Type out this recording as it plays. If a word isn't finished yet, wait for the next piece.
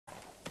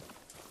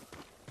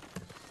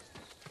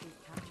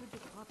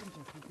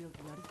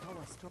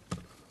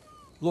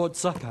Lord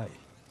Sakai,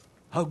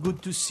 how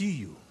good to see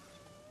you.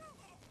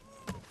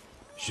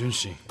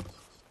 Junshi,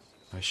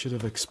 I should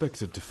have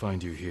expected to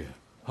find you here.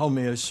 How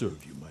may I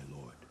serve you, my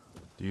lord?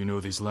 Do you know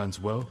these lands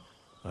well?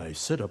 I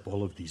set up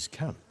all of these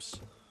camps.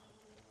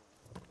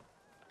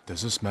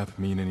 Does this map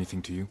mean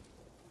anything to you?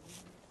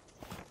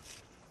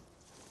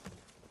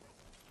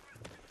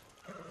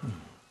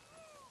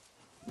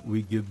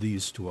 We give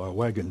these to our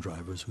wagon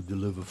drivers who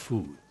deliver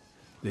food.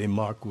 They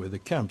mark where the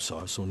camps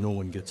are so no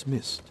one gets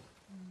missed.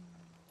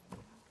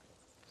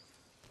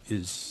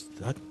 Is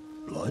that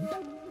blood?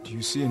 Do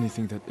you see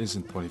anything that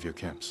isn't one of your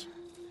camps?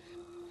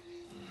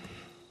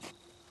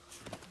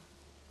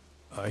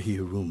 I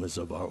hear rumors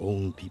of our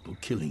own people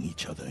killing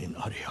each other in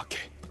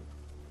Ariake.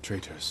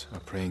 Traitors are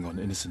preying on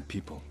innocent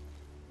people.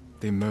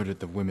 They murdered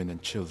the women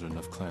and children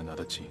of Clan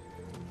Adachi.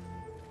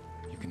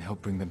 You can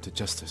help bring them to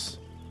justice.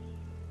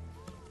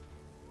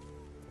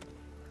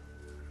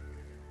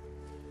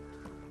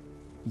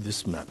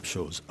 This map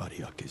shows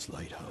Ariake's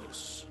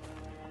lighthouse.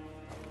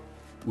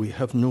 We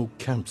have no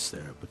camps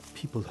there, but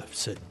people have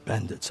said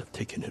bandits have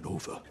taken it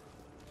over.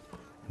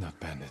 Not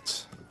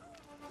bandits.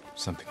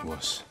 Something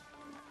worse.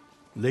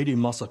 Lady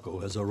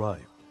Masako has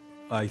arrived.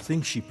 I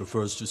think she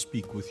prefers to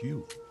speak with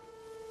you.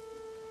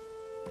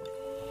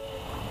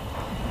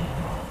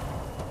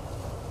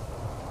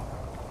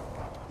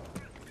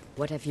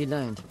 What have you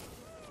learned?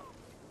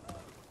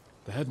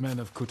 The headman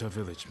of Kuta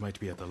village might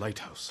be at the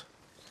lighthouse.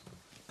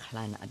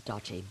 Clan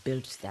Adachi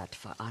built that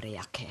for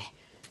Ariake.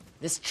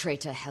 This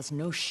traitor has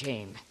no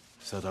shame.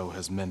 Sadao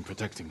has men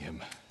protecting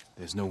him.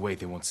 There's no way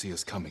they won't see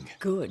us coming.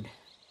 Good.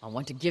 I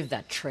want to give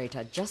that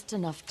traitor just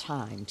enough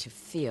time to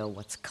fear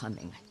what's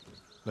coming.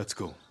 Let's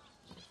go.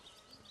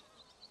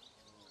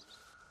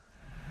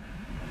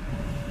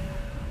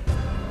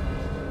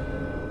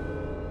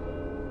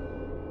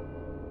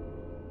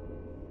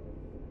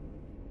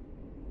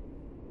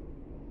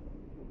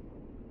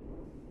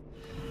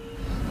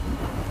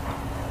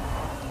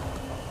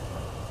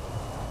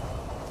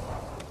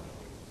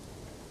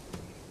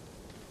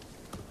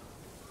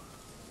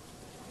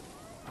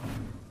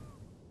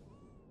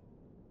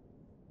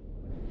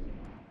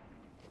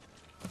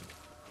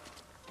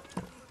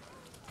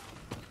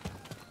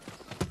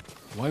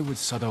 Why would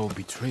Sadao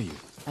betray you?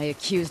 I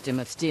accused him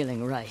of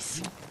stealing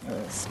rice,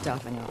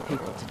 starving our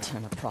people to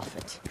turn a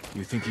profit.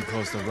 You think he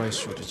caused the rice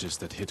shortages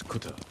that hit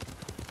Kuta?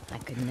 I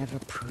could never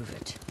prove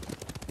it,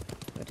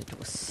 but it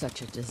was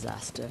such a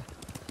disaster.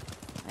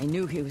 I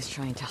knew he was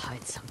trying to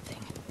hide something.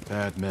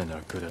 Bad men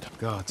are good at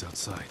guards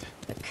outside.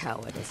 The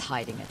coward is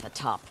hiding at the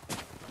top.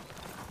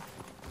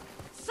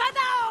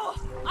 Sadao!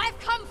 I've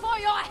come for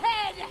your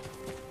head!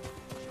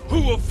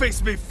 Who will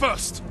face me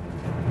first?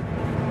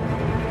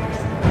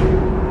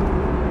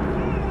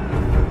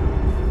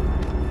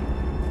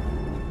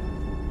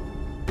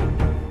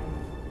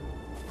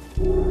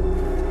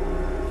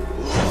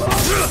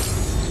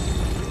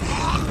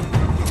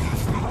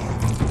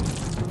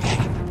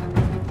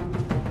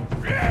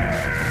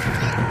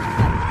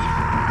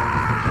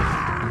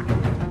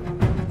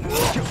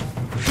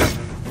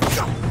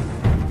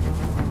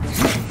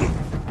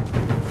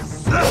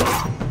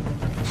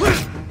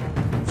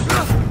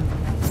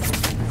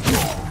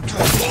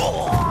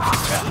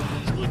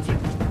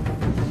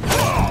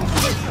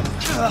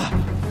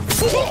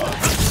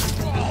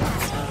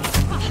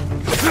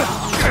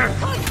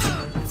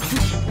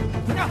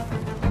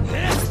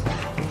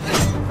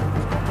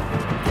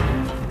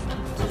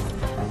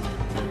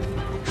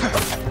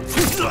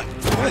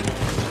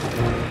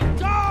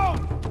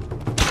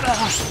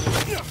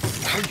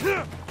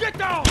 Get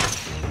down!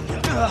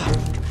 Get down!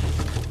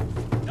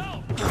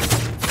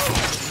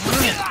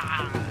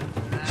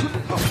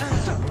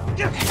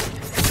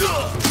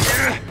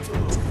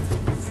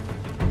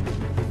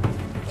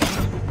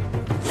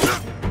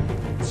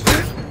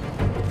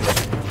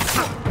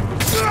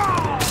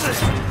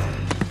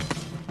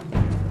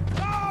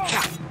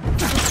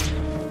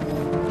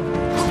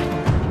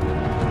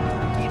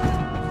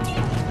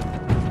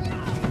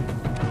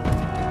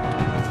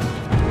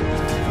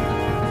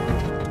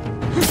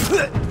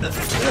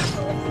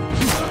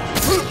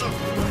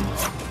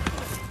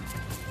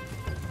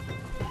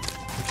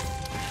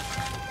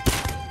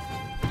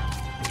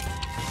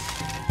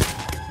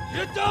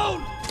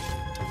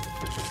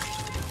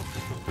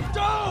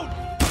 Down!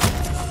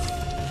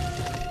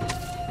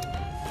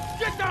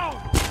 Get down!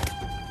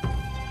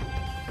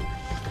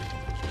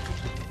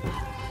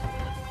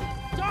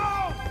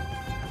 Down!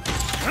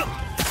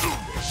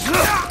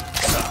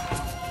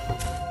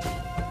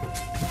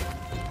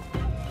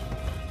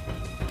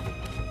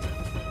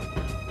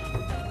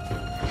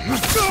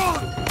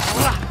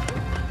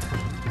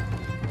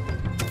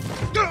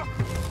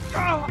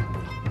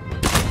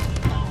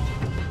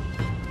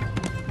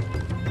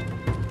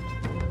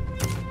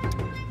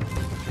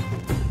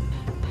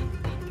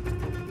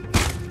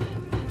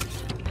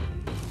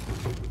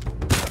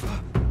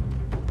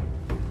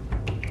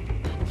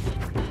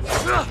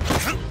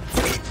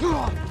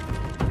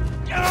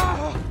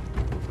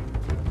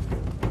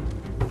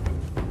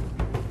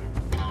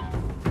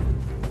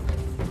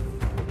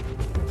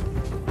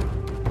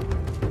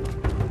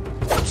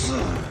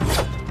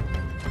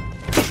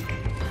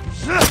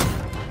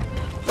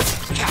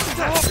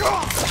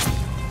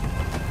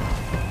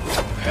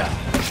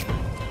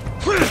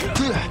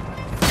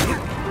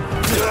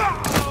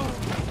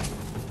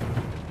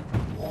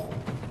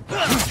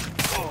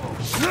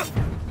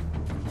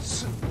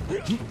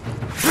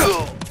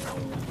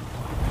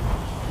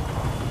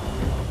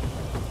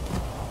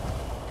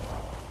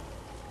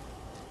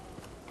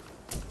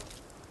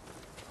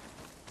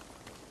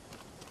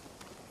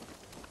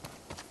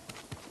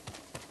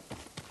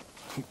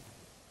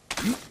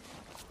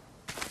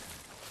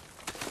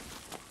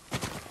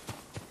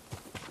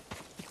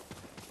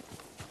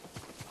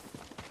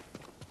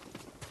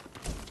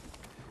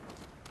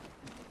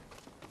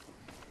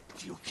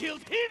 You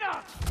killed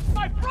Hina!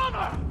 My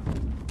brother!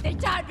 They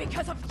died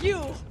because of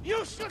you!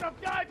 You should have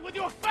died with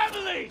your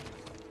family!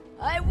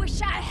 I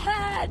wish I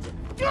had!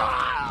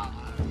 Ah!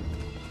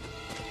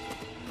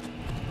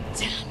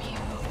 Damn you!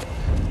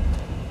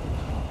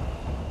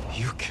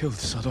 You killed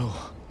Sado.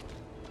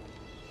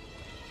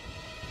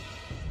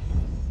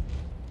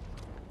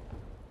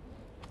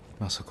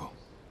 Masako.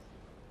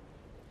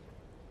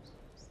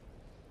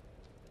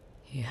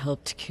 He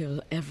helped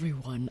kill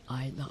everyone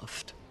I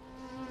loved.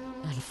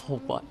 And for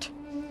what?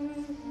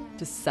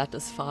 To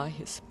satisfy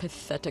his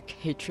pathetic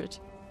hatred?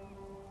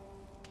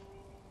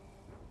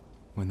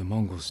 When the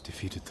Mongols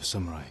defeated the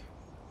samurai,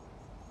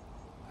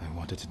 I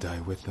wanted to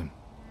die with them.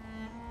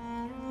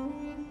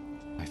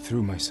 I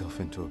threw myself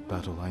into a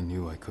battle I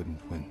knew I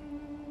couldn't win.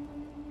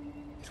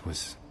 It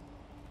was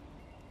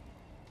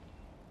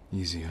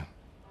easier.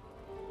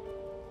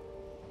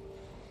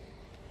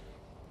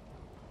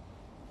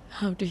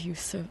 How do you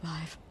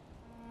survive?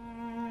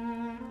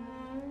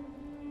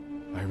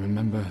 I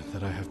remember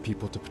that I have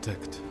people to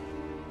protect,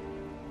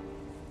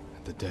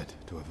 and the dead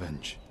to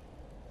avenge.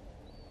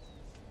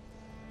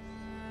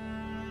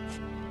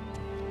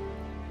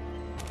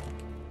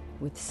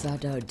 With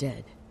Sado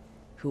dead,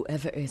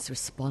 whoever is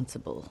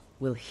responsible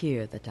will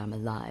hear that I'm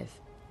alive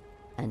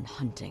and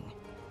hunting.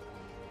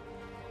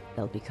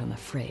 They'll become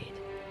afraid,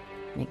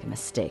 make a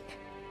mistake.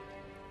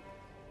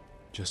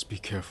 Just be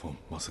careful,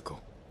 Masako.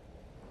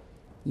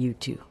 You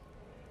too.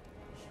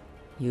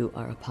 You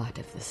are a part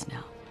of this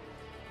now.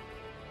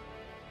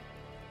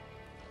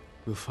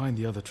 We'll find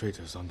the other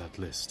traitors on that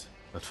list.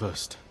 But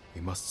first,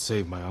 we must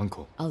save my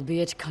uncle. I'll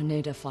be at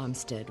Kaneda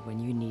Farmstead when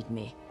you need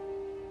me.